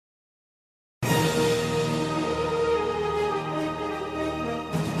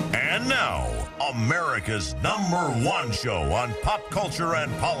America's #1 show on pop culture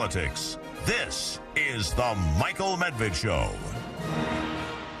and politics. This is The Michael Medved Show.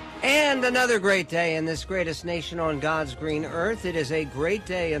 And another great day in this greatest nation on God's green earth. It is a great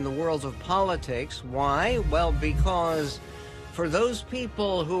day in the world of politics. Why? Well, because for those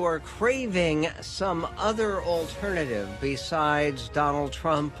people who are craving some other alternative besides Donald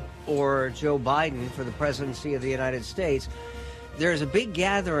Trump or Joe Biden for the presidency of the United States, there's a big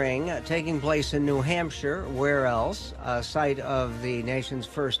gathering taking place in New Hampshire. Where else? Site of the nation's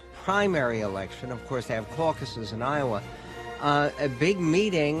first primary election. Of course, they have caucuses in Iowa. A big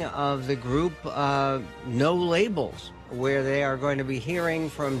meeting of the group No Labels, where they are going to be hearing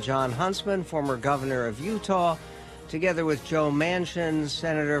from Jon Huntsman, former governor of Utah, together with Joe Manchin,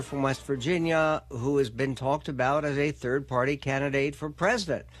 senator from West Virginia, who has been talked about as a third-party candidate for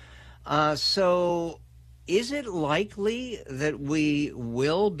president. So is it likely that we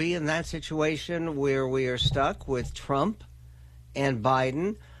will be in that situation where we are stuck with Trump and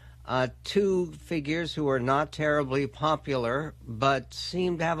Biden, two figures who are not terribly popular but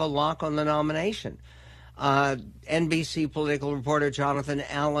seem to have a lock on the nomination? NBC political reporter Jonathan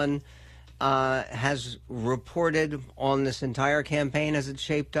Allen has reported on this entire campaign as it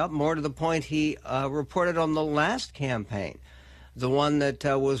shaped up. More to the point, he reported on the last campaign, the one that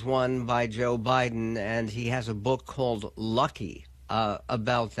was won by Joe Biden, and he has a book called Lucky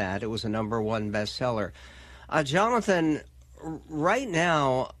about that. It was a #1 bestseller. Jonathan, right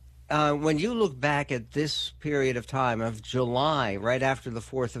now, when you look back at this period of time of July, right after the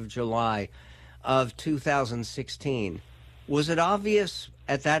 4th of July of 2016, was it obvious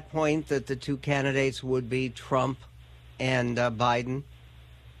at that point that the two candidates would be Trump and Biden?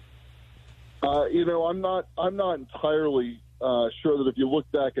 I'm not entirely sure that if you look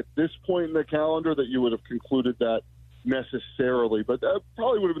back at this point in the calendar that you would have concluded that necessarily, but that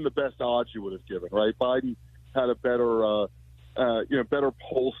probably would have been the best odds you would have given, right? Biden had a better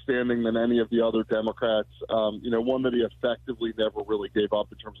poll standing than any of the other Democrats, one that he effectively never really gave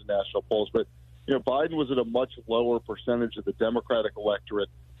up in terms of national polls. But, Biden was at a much lower percentage of the Democratic electorate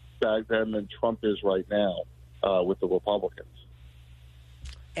back then than Trump is right now with the Republicans.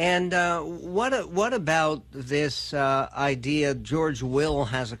 And what about this idea? George Will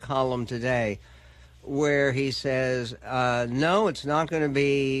has a column today where he says, no, it's not going to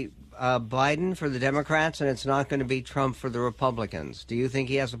be Biden for the Democrats, and it's not going to be Trump for the Republicans. Do you think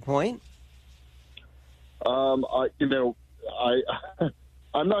he has a point?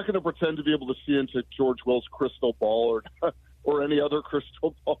 I'm not going to pretend to be able to see into George Will's crystal ball or any other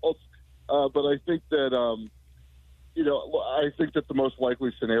crystal balls, but I think that I think that the most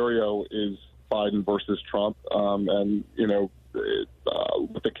likely scenario is Biden versus Trump, and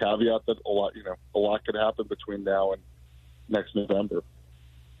with the caveat that a lot could happen between now and next November.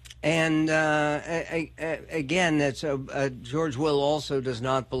 And again, that's George Will also does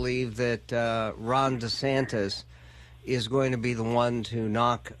not believe that Ron DeSantis is going to be the one to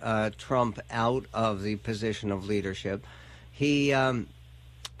knock Trump out of the position of leadership.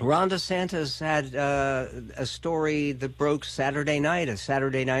 Ron DeSantis had a story that broke Saturday night, a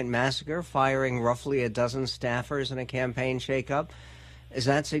Saturday night massacre, firing roughly a dozen staffers in a campaign shakeup. Is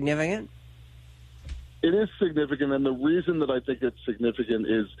that significant? It is significant, and the reason that I think it's significant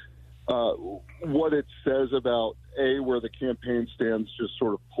is what it says about, where the campaign stands just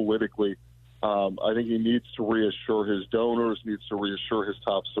sort of politically. I think he needs to reassure his donors, needs to reassure his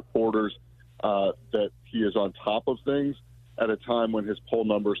top supporters that he is on top of things at a time when his poll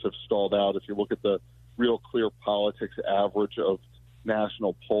numbers have stalled out. If you look at the Real Clear Politics average of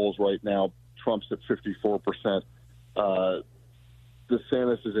national polls right now, Trump's at 54%.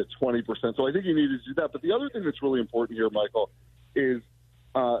 DeSantis is at 20%. So I think he needed to do that. But the other thing that's really important here, Michael, is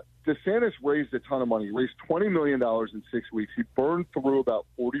DeSantis raised a ton of money. He raised $20 million in 6 weeks. He burned through about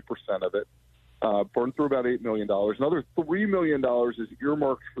 40% of it, burned through about $8 million. Another $3 million is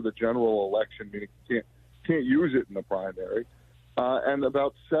earmarked for the general election, meaning he can't use it in the primary. And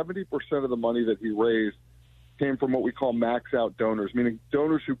about 70% of the money that he raised came from what we call max-out donors, meaning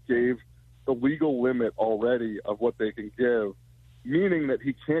donors who gave the legal limit already of what they can give, meaning that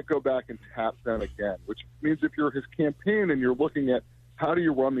he can't go back and tap them again, which means if you're his campaign and you're looking at how do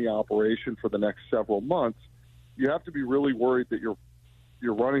you run the operation for the next several months, you have to be really worried that you're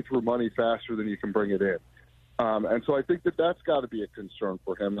running through money faster than you can bring it in. And so I think that that's got to be a concern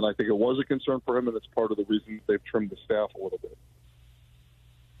for him, and I think it was a concern for him, and it's part of the reason they've trimmed the staff a little bit.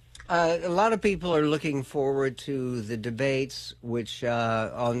 A lot of people are looking forward to the debates, which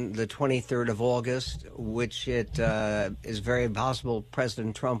on the 23rd of August, which it is very possible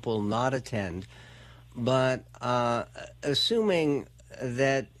President Trump will not attend. But assuming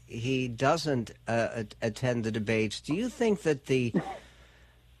that he doesn't attend the debates, do you think that the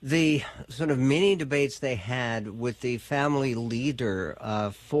sort of mini debates they had with the Family Leader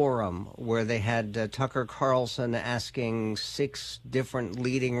Forum, where they had Tucker Carlson asking 6 different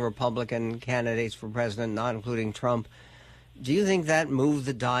leading Republican candidates for president, not including Trump, do you think that moved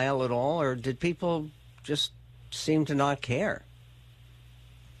the dial at all, or did people just seem to not care?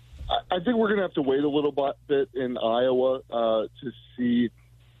 I think we're going to have to wait a little bit in Iowa to see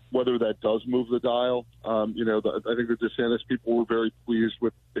whether that does move the dial. I think the DeSantis people were very pleased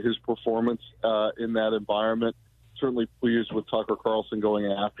with his performance in that environment, certainly pleased with Tucker Carlson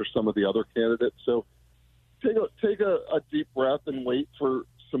going after some of the other candidates. So take a deep breath and wait for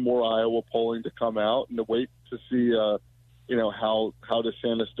some more Iowa polling to come out and to wait to see how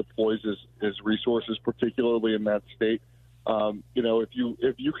DeSantis deploys his resources, particularly in that state.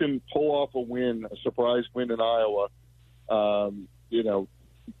 If you can pull off a surprise win in Iowa,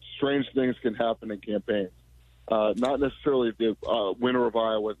 strange things can happen in campaigns. Not necessarily the winner of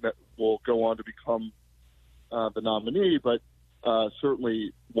Iowa will go on to become the nominee, but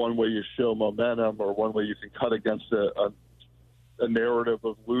certainly one way you show momentum or one way you can cut against a narrative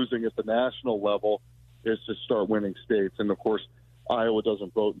of losing at the national level is to start winning states. And, of course, Iowa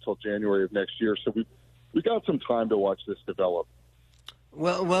doesn't vote until January of next year. So we got some time to watch this develop.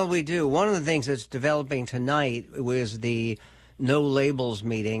 Well, we do. One of the things that's developing tonight was the No Labels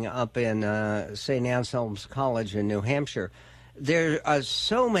meeting up in St. Anselm's College in New Hampshire. There are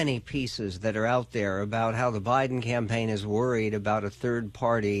so many pieces that are out there about how the Biden campaign is worried about a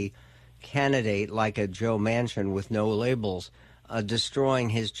third-party candidate like a Joe Manchin with no labels destroying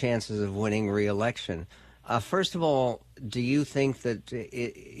his chances of winning re-election. First of all, do you think that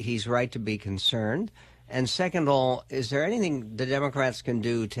he's right to be concerned? And second of all, is there anything the Democrats can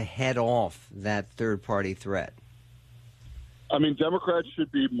do to head off that third-party threat? I mean, Democrats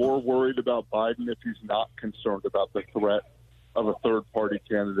should be more worried about Biden if he's not concerned about the threat of a third-party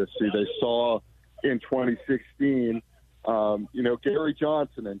candidacy. They saw in 2016, Gary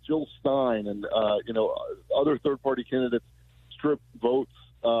Johnson and Jill Stein and, other third-party candidates strip votes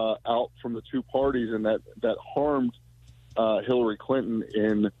out from the two parties, and that harmed Hillary Clinton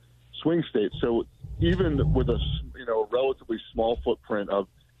in swing states. So even with a relatively small footprint of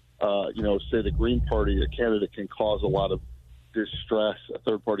say the Green Party, a candidate can cause a lot of distress. A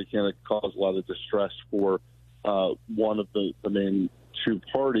third-party candidate can cause a lot of distress for one of the main two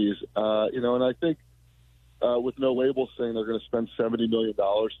parties. And I think with No Labels saying they're going to spend $70 million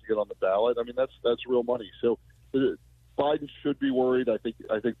to get on the ballot, I mean that's real money. So Biden should be worried. I think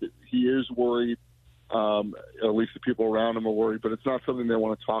that he is worried. At least the people around him are worried, but it's not something they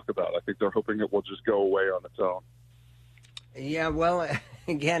want to talk about. I think they're hoping it will just go away on its own. Yeah, well,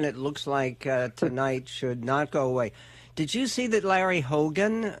 again, it looks like tonight should not go away. Did you see that Larry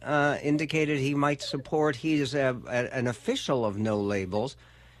Hogan indicated he might support, he is an official of No Labels,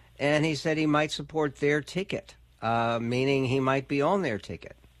 and he said he might support their ticket, meaning he might be on their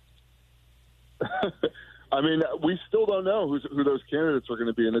ticket? I mean, we still don't know who those candidates are going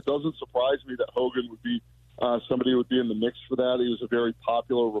to be, and it doesn't surprise me that Hogan would be somebody who would be in the mix for that. He was a very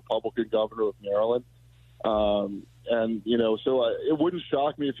popular Republican governor of Maryland. So it wouldn't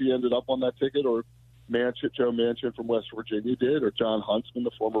shock me if he ended up on that ticket, or Joe Manchin from West Virginia did, or John Huntsman,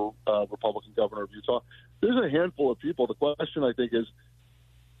 the former Republican governor of Utah. There's a handful of people. The question, I think, is,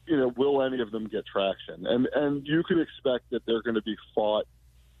 will any of them get traction? And you can expect that they're going to be fought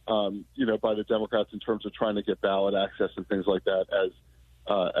by the Democrats in terms of trying to get ballot access and things like that as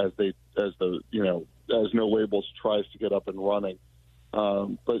No Labels tries to get up and running.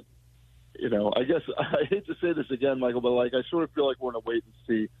 But I guess I hate to say this again, Michael, but I sort of feel like we're going to wait and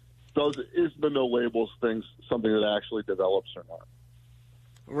see. Is the No Labels thing something that actually develops or not?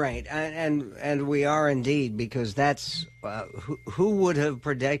 Right, and we are indeed, because that's who would have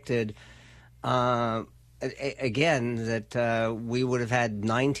predicted. Again, that we would have had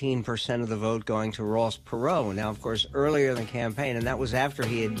 19% of the vote going to Ross Perot. Now, of course, earlier in the campaign, and that was after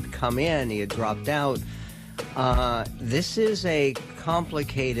he had come in, he had dropped out. This is a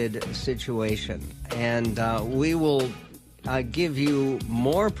complicated situation, and we will give you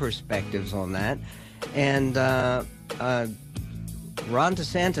more perspectives on that. And Ron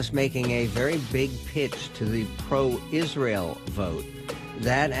DeSantis making a very big pitch to the pro-Israel vote.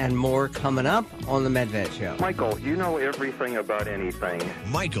 That and more coming up on The Medved Show. Michael, you know everything about anything.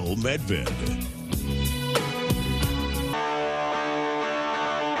 Michael Medved.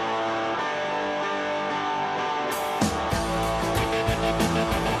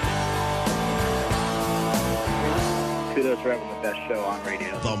 Kudos for having the best show on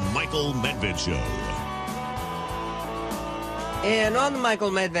radio. The Michael Medved Show. And on the Michael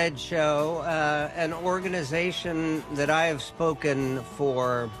Medved Show, an organization that I have spoken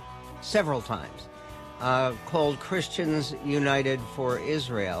for several times, called Christians United for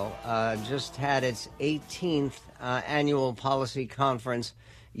Israel, just had its 18th annual policy conference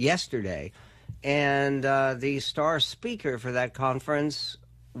yesterday. And the star speaker for that conference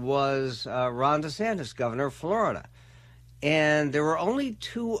was Ron DeSantis, governor of Florida. And there were only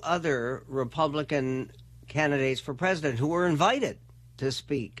two other Republican candidates for president who were invited to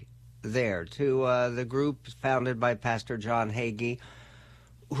speak there to the group founded by Pastor John Hagee.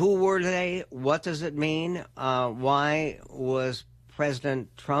 Who were they? What does it mean? Why was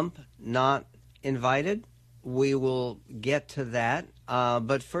President Trump not invited? We will get to that.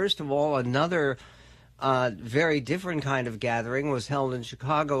 But first of all, another very different kind of gathering was held in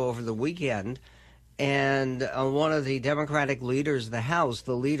Chicago over the weekend. And one of the Democratic leaders of the House,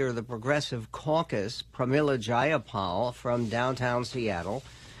 the leader of the Progressive Caucus, Pramila Jayapal from downtown Seattle,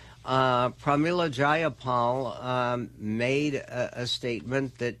 Pramila Jayapal made a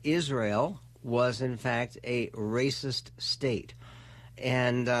statement that Israel was, in fact, a racist state.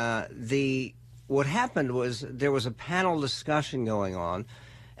 And what happened was there was a panel discussion going on,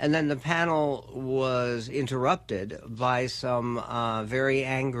 and then the panel was interrupted by some very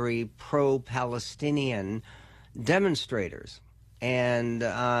angry pro-Palestinian demonstrators. And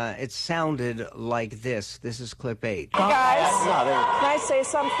it sounded like this. This is clip 8. Hey guys, can I say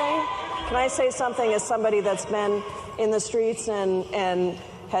something? Can I say something as somebody that's been in the streets and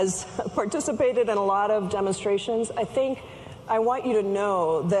has participated in a lot of demonstrations? I want you to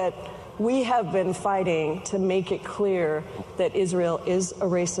know that we have been fighting to make it clear that Israel is a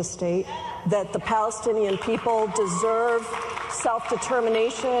racist state, that the Palestinian people deserve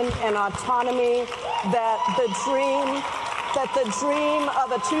self-determination and autonomy, that the dream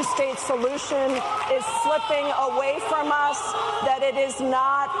of a two-state solution is slipping away from us, that it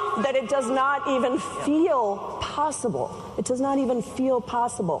does not even feel possible. It does not even feel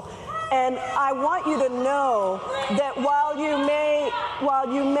possible. And I want you to know that while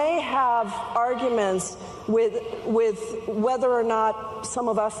you may have arguments with whether or not some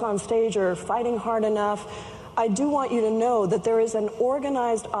of us on stage are fighting hard enough, I do want you to know that there is an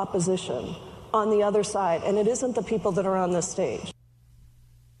organized opposition on the other side, and it isn't the people that are on this stage.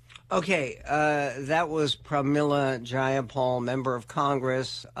 Okay, that was Pramila Jayapal, member of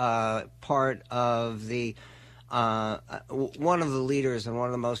Congress, part of the one of the leaders and one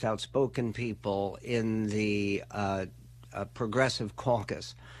of the most outspoken people in the Progressive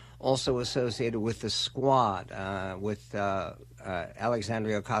Caucus, also associated with the Squad, with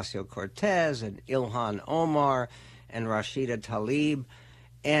Alexandria Ocasio-Cortez and Ilhan Omar and Rashida Tlaib.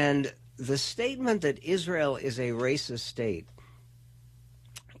 And the statement that Israel is a racist state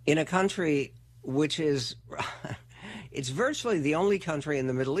in a country which is, it's virtually the only country in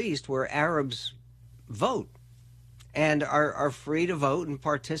the Middle East where Arabs vote and are free to vote and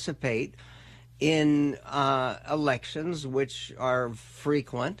participate in elections, which are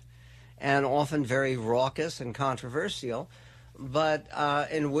frequent and often very raucous and controversial, but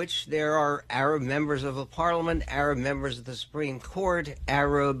in which there are Arab members of the parliament, Arab members of the Supreme Court,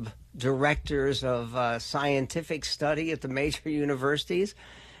 Arab directors of scientific study at the major universities.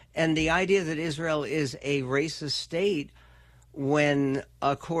 And the idea that Israel is a racist state when,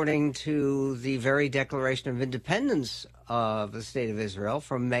 according to the very Declaration of Independence of the State of Israel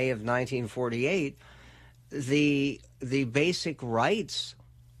from May of 1948, the basic rights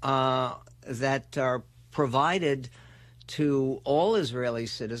that are provided to all Israeli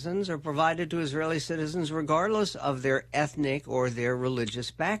citizens are provided to Israeli citizens regardless of their ethnic or their religious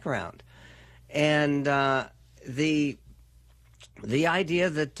background. And the idea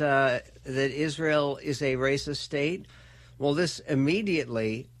that Israel is a racist state, well, this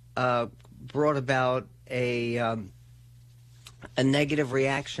immediately brought about a negative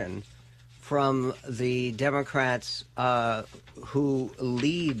reaction from the Democrats who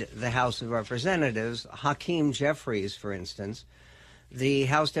lead the House of Representatives. Hakeem Jeffries, for instance, the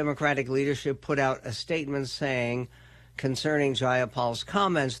House Democratic leadership put out a statement saying, concerning Jayapal's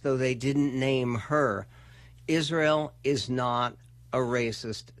comments, though they didn't name her, Israel is not a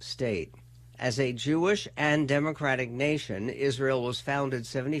racist state. As a Jewish and democratic nation, Israel was founded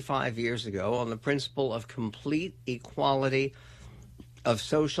 75 years ago on the principle of complete equality of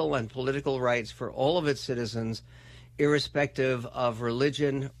social and political rights for all of its citizens, irrespective of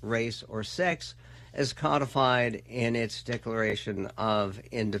religion, race, or sex, as codified in its Declaration of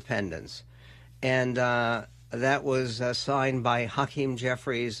Independence. And that was signed by Hakeem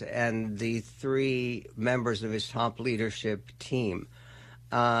Jeffries and the 3 members of his top leadership team.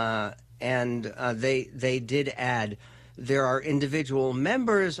 And they did add there are individual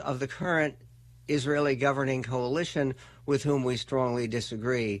members of the current Israeli governing coalition with whom we strongly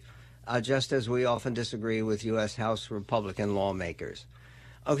disagree, just as we often disagree with U.S. House Republican lawmakers.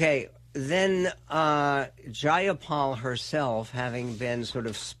 Okay, then Jayapal herself, having been sort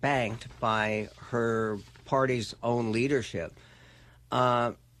of spanked by her party's own leadership,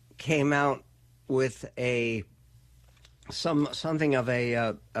 came out with something of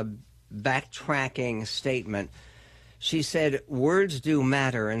a backtracking statement. She said, "Words do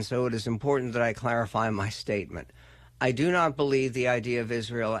matter, and so it is important that I clarify my statement. I do not believe the idea of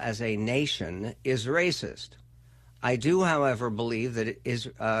Israel as a nation is racist. I do, however, believe that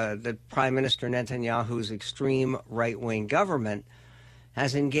that Prime Minister Netanyahu's extreme right-wing government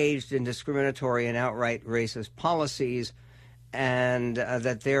has engaged in discriminatory and outright racist policies, and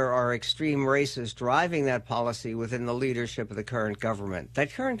that there are extreme racists driving that policy within the leadership of the current government."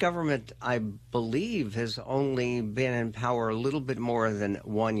 That current government, I believe, has only been in power a little bit more than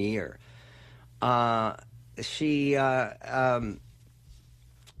 1 year. She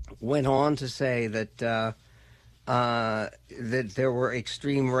went on to say that that there were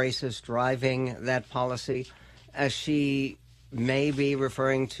extreme racists driving that policy. She may be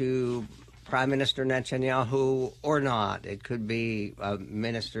referring to Prime Minister Netanyahu or not. It could be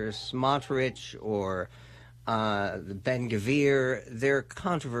Minister Smotrich or Ben-Gvir. They're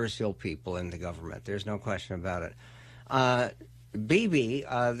controversial people in the government. There's no question about it. Bibi,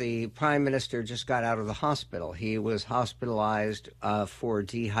 the Prime Minister, just got out of the hospital. He was hospitalized for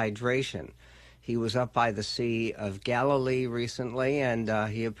dehydration. He was up by the Sea of Galilee recently, and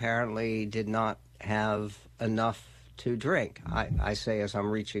he apparently did not have enough to drink. I say as I'm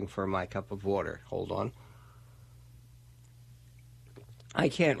reaching for my cup of water. Hold on. I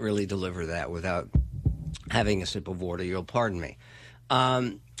can't really deliver that without having a sip of water. You'll pardon me.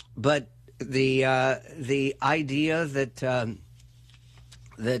 But the idea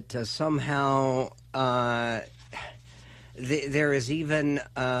that somehow there is even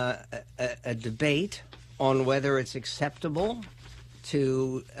a debate on whether it's acceptable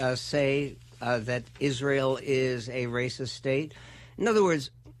to say that Israel is a racist state. In other words,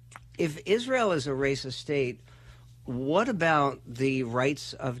 if Israel is a racist state, what about the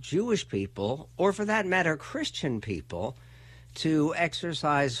rights of Jewish people, or for that matter, Christian people, to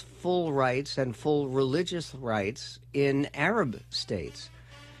exercise full rights and full religious rights in Arab states?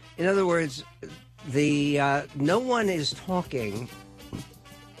 In other words, no one is talking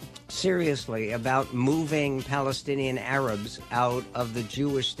seriously about moving Palestinian Arabs out of the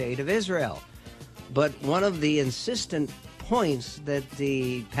Jewish state of Israel. But one of the insistent points that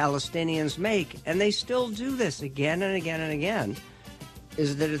the Palestinians make, and they still do this again and again and again,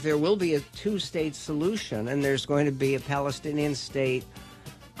 is that if there will be a two-state solution and there's going to be a Palestinian state,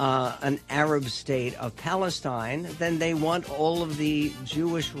 an Arab state of Palestine, then they want all of the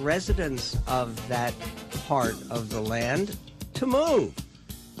Jewish residents of that part of the land to move.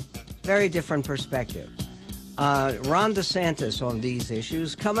 Very different perspective. Ron DeSantis on these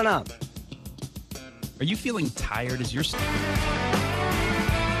issues coming up. Are you feeling tired as your...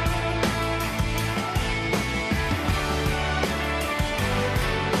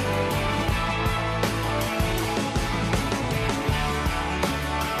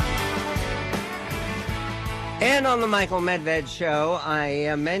 And on the Michael Medved Show,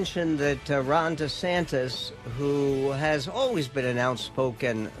 I mentioned that Ron DeSantis, who has always been an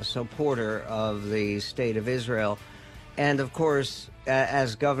outspoken supporter of the State of Israel, and of course,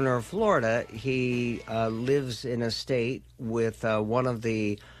 as governor of Florida, he lives in a state with one of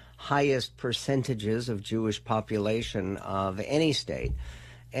the highest percentages of Jewish population of any state.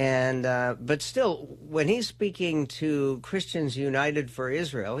 And but still, when he's speaking to Christians United for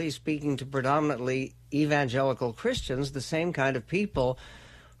Israel, he's speaking to predominantly evangelical Christians, the same kind of people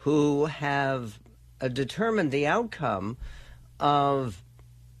who have determined the outcome of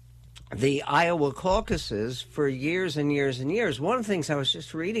the Iowa caucuses for years and years and years. One of the things I was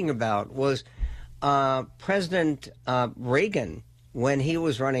just reading about was President Reagan. When he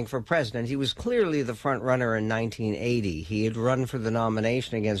was running for president, he was clearly the front runner in 1980. He had run for the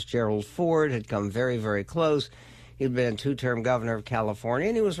nomination against Gerald Ford, had come very, very close. He'd been a two-term governor of California,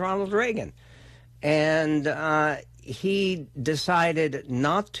 and he was Ronald Reagan. And he decided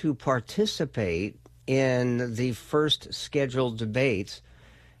not to participate in the first scheduled debates,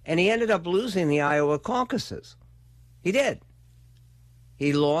 and he ended up losing the Iowa caucuses. He did.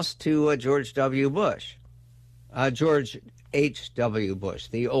 He lost to George W. Bush. George H.W. Bush,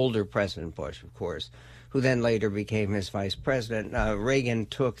 the older President Bush, of course, who then later became his vice president. Reagan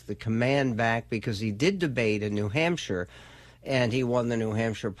took the command back because he did debate in New Hampshire, and he won the New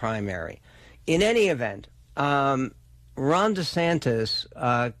Hampshire primary. In any event, Ron DeSantis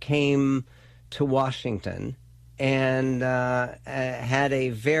came to Washington and had a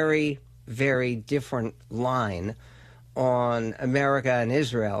very, very different line on America and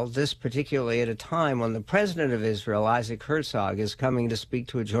Israel, this particularly at a time when the president of Israel, Isaac Herzog, is coming to speak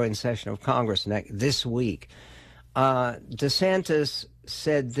to a joint session of Congress this week. DeSantis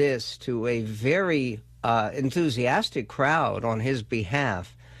said this to a very enthusiastic crowd on his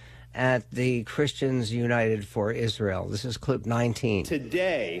behalf at the Christians United for Israel. This is clip 19.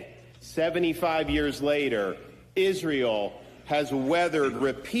 Today, 75 years later, Israel has weathered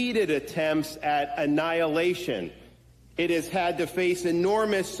repeated attempts at annihilation. It has had to face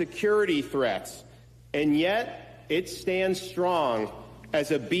enormous security threats, and yet it stands strong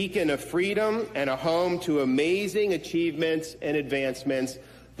as a beacon of freedom and a home to amazing achievements and advancements,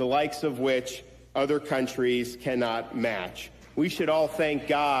 the likes of which other countries cannot match. We should all thank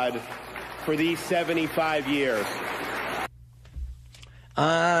God for these 75 years.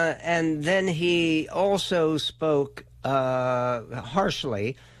 And then he also spoke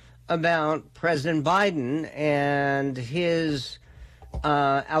harshly about President Biden and his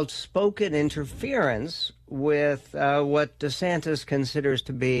outspoken interference with what DeSantis considers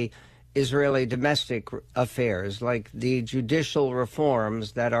to be Israeli domestic affairs, like the judicial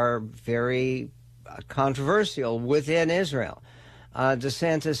reforms that are very controversial within Israel.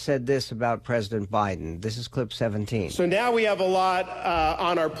 DeSantis said this about President Biden. This is clip 17. So now we have a lot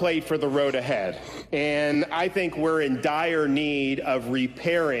on our plate for the road ahead. And I think we're in dire need of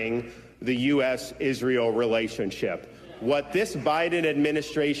repairing the U.S.-Israel relationship. What this Biden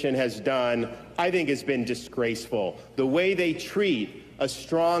administration has done, I think, has been disgraceful. The way they treat a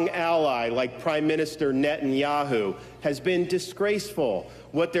strong ally like Prime Minister Netanyahu has been disgraceful.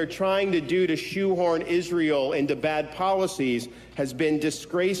 What they're trying to do to shoehorn Israel into bad policies has been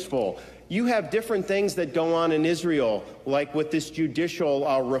disgraceful. You have different things that go on in Israel, like with this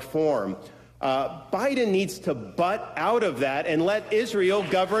judicial reform. Biden needs to butt out of that and let Israel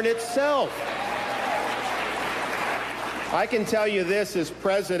govern itself. I can tell you this as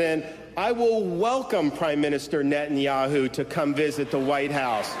president, I will welcome Prime Minister Netanyahu to come visit the White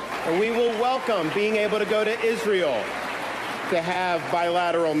House. And we will welcome being able to go to Israel to have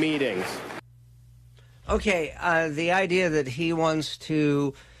bilateral meetings. Okay, the idea that he wants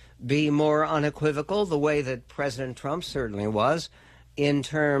to be more unequivocal, the way that President Trump certainly was, in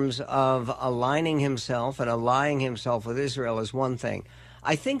terms of aligning himself and allying himself with Israel is one thing.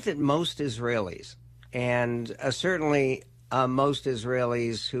 I think that most Israelis, and certainly most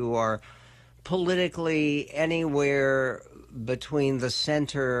Israelis who are politically anywhere between the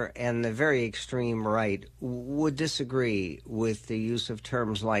center and the very extreme right, would disagree with the use of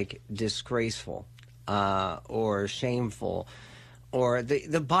terms like disgraceful or shameful. Or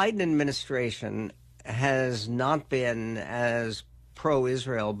the Biden administration has not been as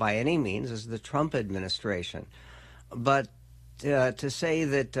pro-Israel by any means as the Trump administration. But to say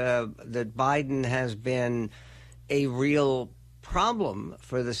that that Biden has been a real problem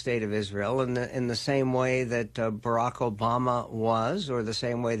for the state of Israel in the same way that Barack Obama was, or the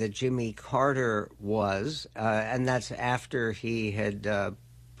same way that Jimmy Carter was, and that's after he had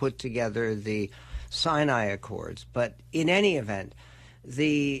put together the Sinai Accords. But in any event,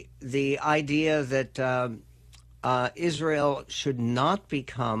 the idea that Israel should not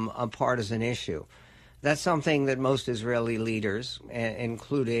become a partisan issue, that's something that most Israeli leaders,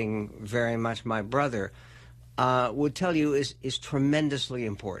 including very much my brother, would tell you is tremendously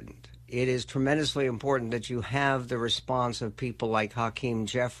important. It is tremendously important that you have the response of people like Hakeem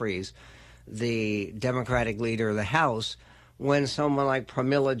Jeffries, the Democratic leader of the House, when someone like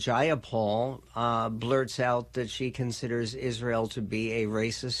Pramila Jayapal blurts out that she considers Israel to be a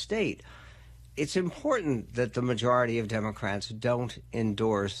racist state. It's important that the majority of Democrats don't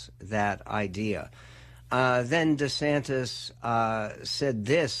endorse that idea. Then DeSantis said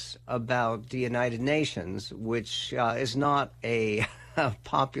this about the United Nations, which is not a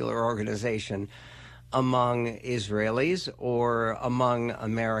popular organization among Israelis or among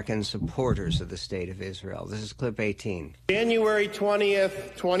American supporters of the state of Israel. This is clip 18. January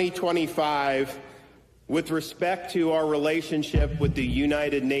 20th, 2025, with respect to our relationship with the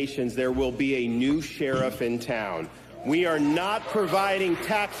United Nations, there will be a new sheriff in town. We are not providing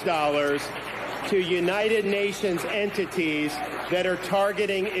tax dollars to United Nations entities that are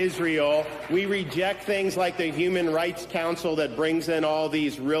targeting Israel. We reject things like the Human Rights Council that brings in all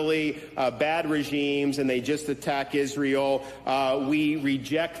these really bad regimes and they just attack Israel. We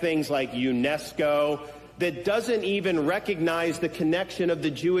reject things like UNESCO that doesn't even recognize the connection of the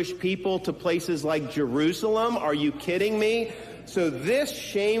Jewish people to places like Jerusalem. Are you kidding me? So this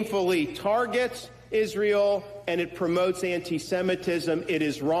shamefully targets Israel and it promotes anti-Semitism. It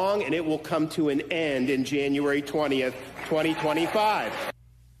is wrong, and it will come to an end in January 20th, 2025.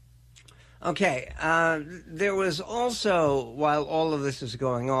 Okay, there was also, while all of this is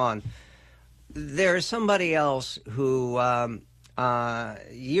going on, there's somebody else who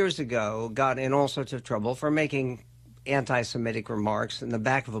years ago got in all sorts of trouble for making anti-Semitic remarks in the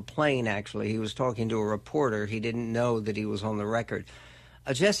back of a plane, actually. He was talking to a reporter. He didn't know that he was on the record.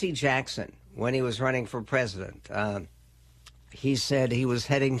 Jesse Jackson, when he was running for president, he said he was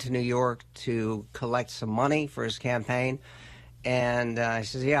heading to New York to collect some money for his campaign. And he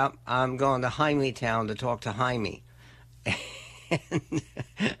says, yeah, I'm going to Hymietown to talk to Jaime.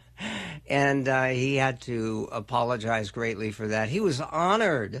 And he had to apologize greatly for that. He was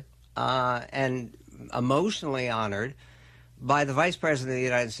honored and emotionally honored by the Vice President of the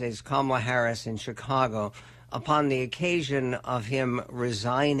United States, Kamala Harris, in Chicago upon the occasion of him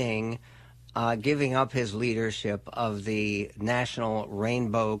resigning, giving up his leadership of the National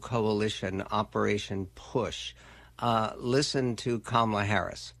Rainbow Coalition, Operation Push. Listen to Kamala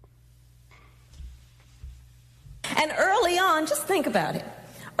Harris. And early on, just think about it.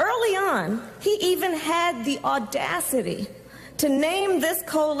 Early on, he even had the audacity to name this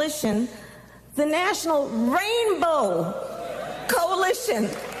coalition the National Rainbow Coalition.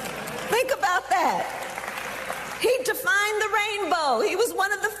 Think about that. He defined the rainbow. He was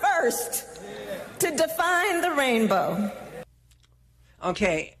one of the first to define the rainbow.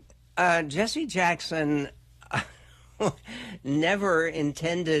 Okay, Jesse Jackson never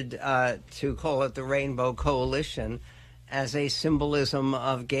intended to call it the Rainbow Coalition as a symbolism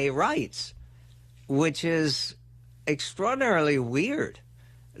of gay rights, which is extraordinarily weird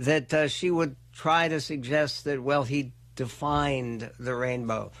that she would try to suggest that, well, he defined the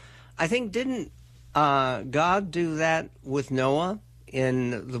rainbow. I think, didn't God do that with Noah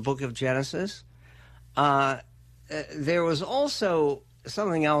in the book of Genesis? There was also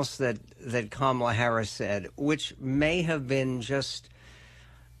something else that Kamala Harris said, which may have been just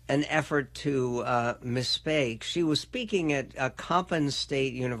an effort to misspeak. She was speaking at Coppin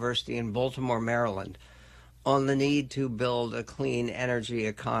State University in Baltimore, Maryland, on the need to build a clean energy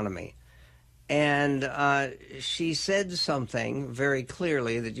economy. And she said something very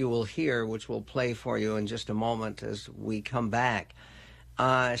clearly that you will hear, which we'll play for you in just a moment as we come back.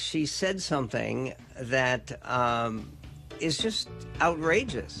 She said something that is just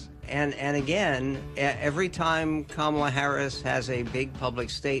outrageous. And again, every time Kamala Harris has a big public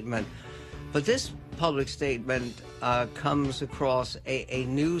statement, but this public statement comes across a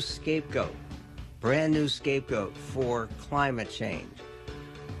new scapegoat, brand new scapegoat for climate change.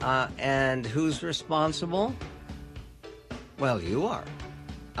 And who's responsible? Well, you are.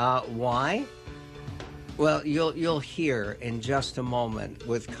 Why? Well, you'll hear in just a moment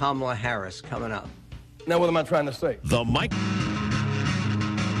with Kamala Harris coming up. Now, what am I trying to say? The Mike.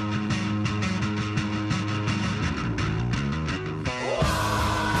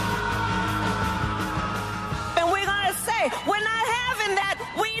 And we're going to say, we're not having that.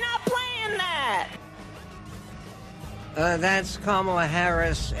 We're not playing that. That's Kamala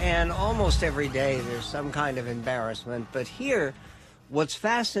Harris, and almost every day there's some kind of embarrassment. But here, what's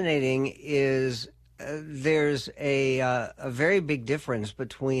fascinating is there's a very big difference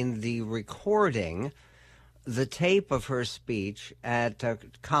between the recording, the tape of her speech at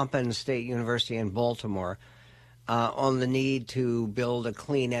Coppin State University in Baltimore on the need to build a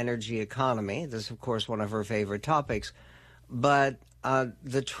clean energy economy. This is, of course, one of her favorite topics. But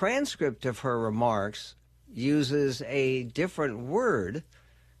the transcript of her remarks uses a different word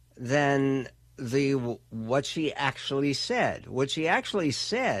than what she actually said. What she actually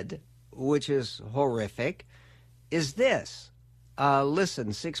said, which is horrific, is this. Listen,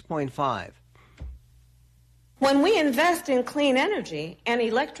 6.5. When we invest in clean energy and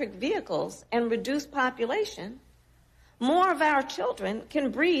electric vehicles and reduce population, more of our children can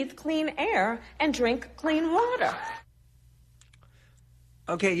breathe clean air and drink clean water.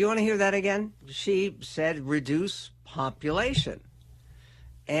 Okay, you want to hear that again? She said reduce population.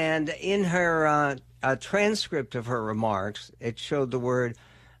 And in her transcript of her remarks, it showed the word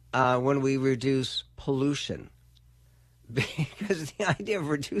when we reduce pollution. Because the idea of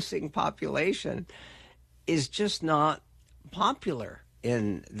reducing population is just not popular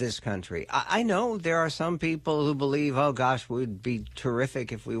in this country. I know there are some people who believe, oh gosh, we'd be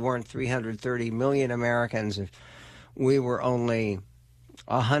terrific if we weren't 330 million Americans, if we were only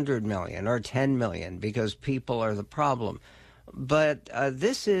 100 million or 10 million, because people are the problem. But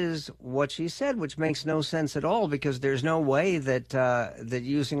this is what she said, which makes no sense at all, because there's no way that that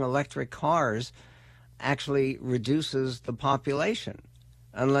using electric cars actually reduces the population.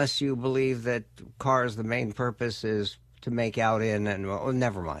 unless you believe that cars, the main purpose is to make out in, and well,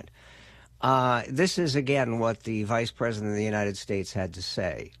 never mind. This is, again, what the Vice President of the United States had to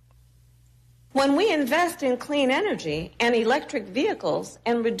say. When we invest in clean energy and electric vehicles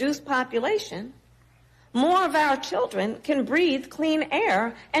and reduce population, more of our children can breathe clean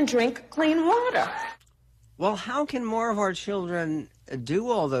air and drink clean water. Well, how can more of our children do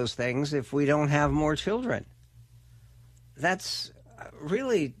all those things if we don't have more children? That's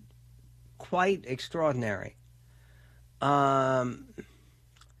really quite extraordinary. Al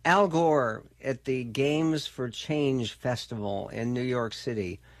Gore at the Games for Change Festival in New York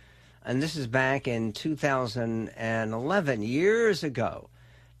City, and this is back in 2011, years ago.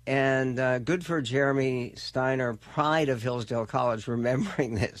 And good for Jeremy Steiner, pride of Hillsdale College,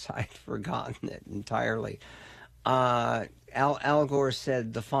 remembering this. I'd forgotten it entirely. Al Gore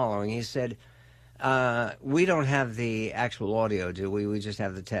said the following. He said, we don't have the actual audio, do we? We just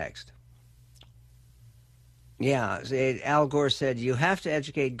have the text. Yeah, Al Gore said, you have to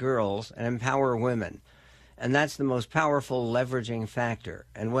educate girls and empower women. And that's the most powerful leveraging factor.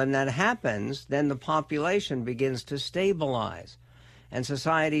 And when that happens, then the population begins to stabilize. And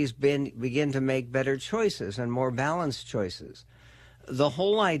societies begin to make better choices and more balanced choices. The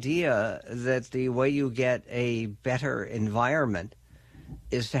whole idea that the way you get a better environment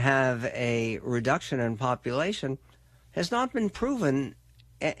is to have a reduction in population has not been proven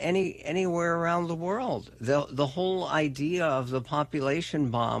anywhere around the world. The whole idea of the population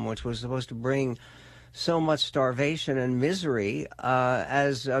bomb, which was supposed to bring so much starvation and misery,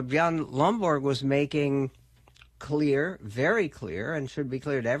 as Bjorn Lomborg was making clear, very clear, and should be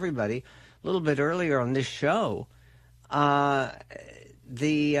clear to everybody, a little bit earlier on this show, the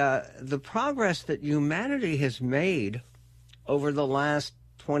progress that humanity has made over the last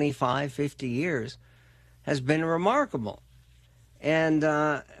 25, 50 years has been remarkable. And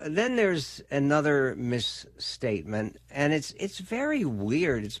then there's another misstatement, and it's very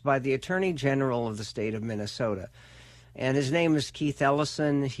weird. It's by the Attorney General of the state of Minnesota. And his name is Keith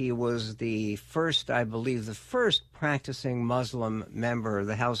Ellison. He was the first, I believe, the first practicing Muslim member of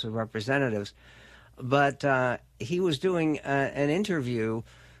the House of Representatives. But he was doing an interview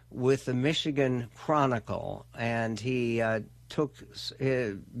with the Michigan Chronicle, and he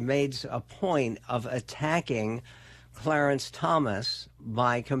made a point of attacking Clarence Thomas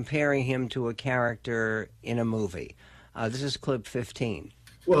by comparing him to a character in a movie. This is clip 15.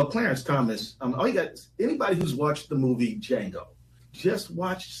 Well, Clarence Thomas, all you got, anybody who's watched the movie Django, just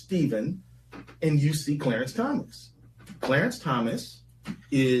watch Steven and you see Clarence Thomas. Clarence Thomas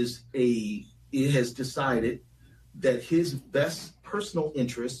has decided that his best personal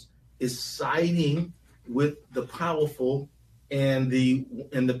interest is siding with the powerful and the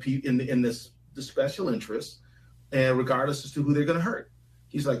special interests, and regardless as to who they're going to hurt.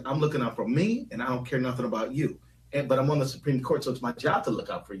 He's like, I'm looking out for me, and I don't care nothing about you. But I'm on the Supreme Court, so it's my job to look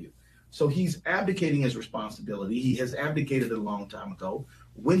out for you. So he's abdicating his responsibility. He has abdicated a long time ago.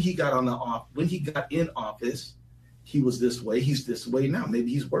 When he got in office, he was this way. He's this way now.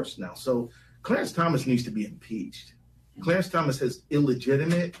 Maybe he's worse now. So Clarence Thomas needs to be impeached. Clarence Thomas is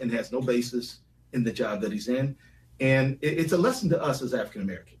illegitimate and has no basis in the job that he's in. And it's a lesson to us as African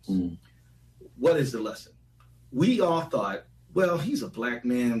Americans. Mm. What is the lesson? We all thought, well, he's a black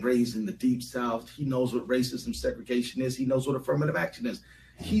man raised in the Deep South. He knows what racism, segregation is. He knows what affirmative action is.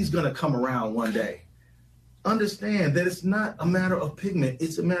 He's going to come around one day. Understand that it's not a matter of pigment.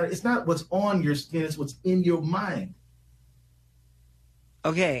 It's not what's on your skin. It's what's in your mind.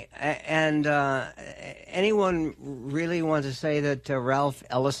 Okay. And anyone really want to say that Ralph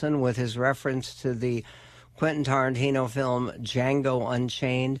Ellison, with his reference to the Quentin Tarantino film Django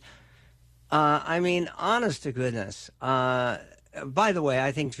Unchained, I mean, honest to goodness. By the way,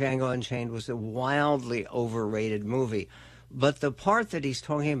 I think Django Unchained was a wildly overrated movie. But the part that he's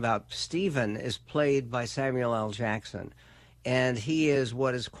talking about, Stephen, is played by Samuel L. Jackson. And he is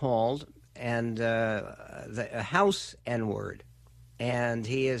what is called a house N-word. And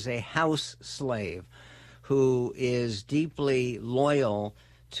he is a house slave who is deeply loyal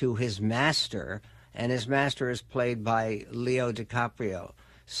to his master. And his master is played by Leo DiCaprio.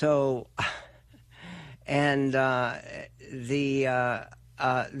 So, and the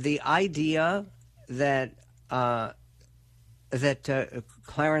idea that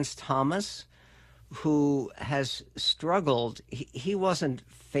Clarence Thomas, who has struggled, he wasn't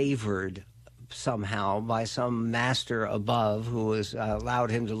favored somehow by some master above who has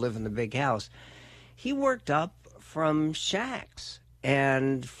allowed him to live in the big house. He worked up from shacks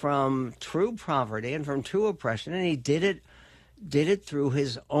and from true poverty and from true oppression, and he did it through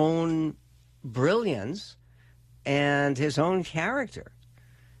his own brilliance and his own character.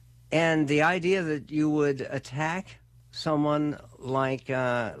 And the idea that you would attack someone like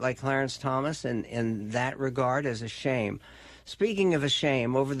Clarence Thomas in that regard is a shame. Speaking of a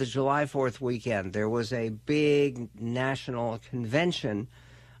shame, over the July 4th weekend, there was a big national convention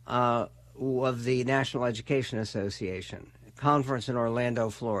of the National Education Association, a conference in Orlando,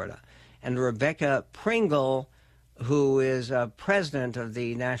 Florida. And Rebecca Pringle, who is president of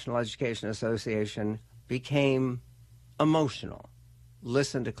the National Education Association, became emotional.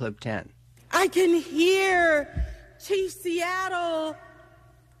 Listen to clip 10. I can hear Chief Seattle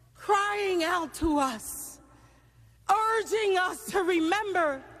crying out to us, urging us to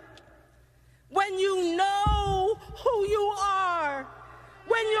remember, when you know who you are,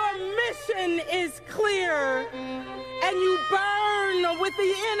 when your mission is clear, and you burn with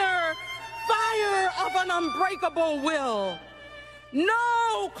the inner fire of an unbreakable will,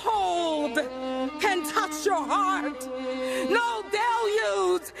 no cold can touch your heart. No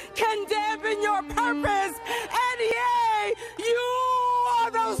deluge can dampen your purpose. And yea, you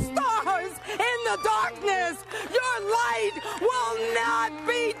are those stars in the darkness. Your light will not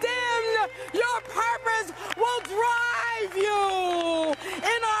be dimmed. Your purpose will drive you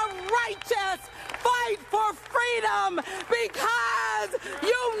in a righteous fight for freedom because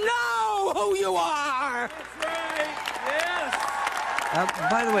you know who you are. That's right. Yes.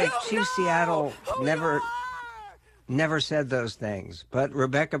 By the way, Chief Seattle never said those things, but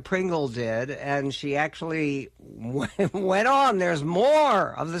Rebecca Pringle did, and she actually went on. There's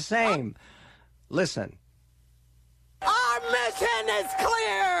more of the same. Listen. Our mission is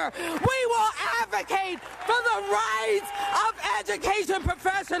clear. We will advocate for the rights of education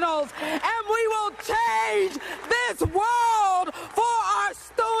professionals, and we will change this world for our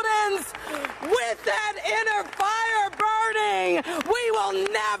students with that inner fire burning. We will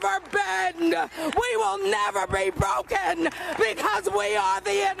never bend. We will never be broken because we are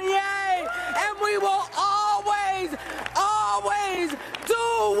the NEA, and we will always, always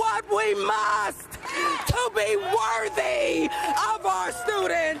do what we must to be worthy of our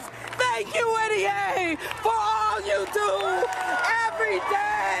students. Thank you, NEA, for all you do every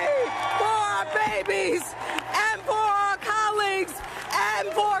day for our babies and for our colleagues and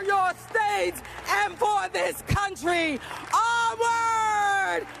for your states and for this country.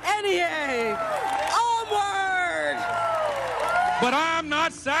 Onward, NEA! Onward! But I'm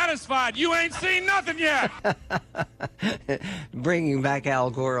not satisfied. You ain't seen nothing yet. Bringing back Al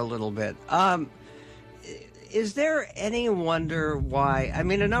Gore a little bit. Is there any wonder why? I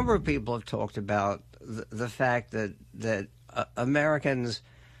mean, a number of people have talked about the fact that Americans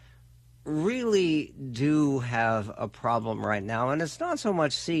really do have a problem right now, and it's not so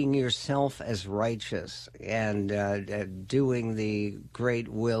much seeing yourself as righteous and doing the great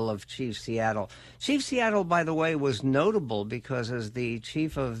will of Chief Seattle. Chief Seattle, by the way, was notable because as the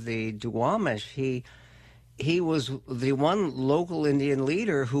chief of the Duwamish, he was the one local Indian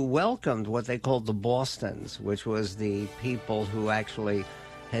leader who welcomed what they called the Bostons, which was the people who actually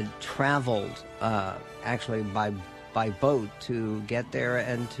had traveled actually by boat to get there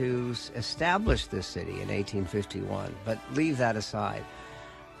and to establish this city in 1851. But leave that aside.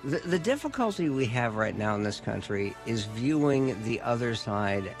 The difficulty we have right now in this country is viewing the other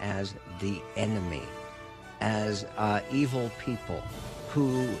side as the enemy, as evil people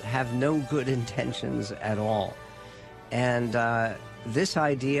who have no good intentions at all. And this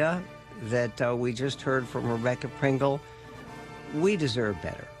idea that we just heard from Rebecca Pringle, we deserve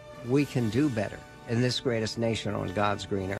better. We can do better in this greatest nation on God's green earth.